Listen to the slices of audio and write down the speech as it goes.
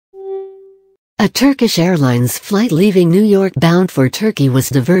A Turkish Airlines flight leaving New York bound for Turkey was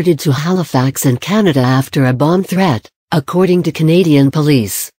diverted to Halifax in Canada after a bomb threat, according to Canadian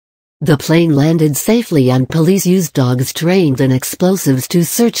police. The plane landed safely and police used dogs trained in explosives to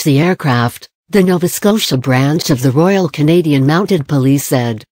search the aircraft, the Nova Scotia branch of the Royal Canadian Mounted Police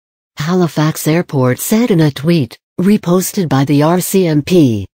said. Halifax Airport said in a tweet, reposted by the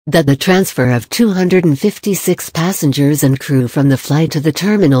RCMP, that the transfer of 256 passengers and crew from the flight to the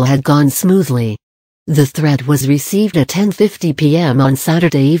terminal had gone smoothly. The threat was received at 10:50 p.m. on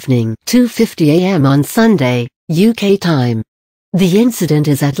Saturday evening, 2:50 a.m. on Sunday, UK time. The incident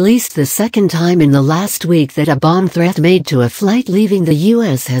is at least the second time in the last week that a bomb threat made to a flight leaving the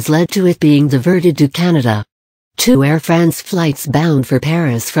US has led to it being diverted to Canada. 2 Air France flights bound for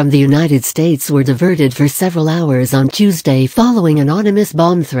Paris from the United States were diverted for several hours on Tuesday following anonymous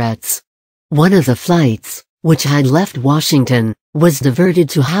bomb threats. One of the flights, which had left Washington, was diverted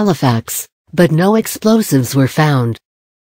to Halifax, but no explosives were found.